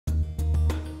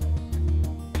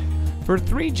For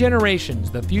 3 generations,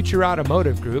 the Future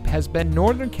Automotive Group has been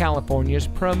Northern California's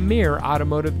premier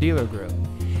automotive dealer group.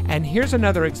 And here's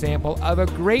another example of a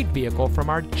great vehicle from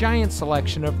our giant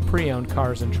selection of pre-owned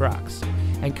cars and trucks.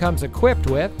 And comes equipped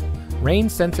with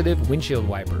rain-sensitive windshield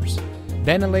wipers,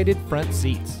 ventilated front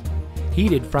seats,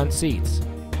 heated front seats,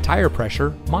 tire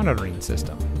pressure monitoring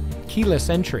system, keyless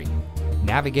entry,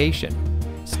 navigation,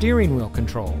 steering wheel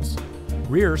controls,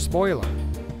 rear spoiler,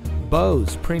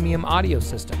 Bose premium audio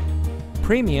system,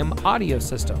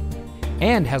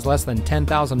 and has less than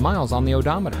 10,000 miles on the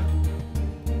odometer.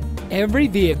 Every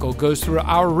vehicle goes through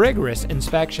our rigorous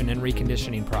inspection and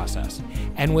reconditioning process.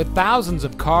 And with thousands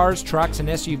of cars, trucks, and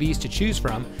SUVs to choose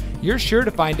from, you're sure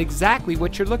to find exactly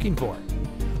what you're looking for.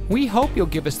 We hope you'll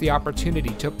give us the opportunity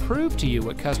to prove to you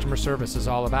what customer service is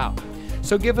all about.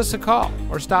 So give us a call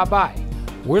or stop by.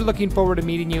 We're looking forward to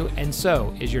meeting you, and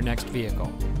so is your next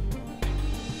vehicle.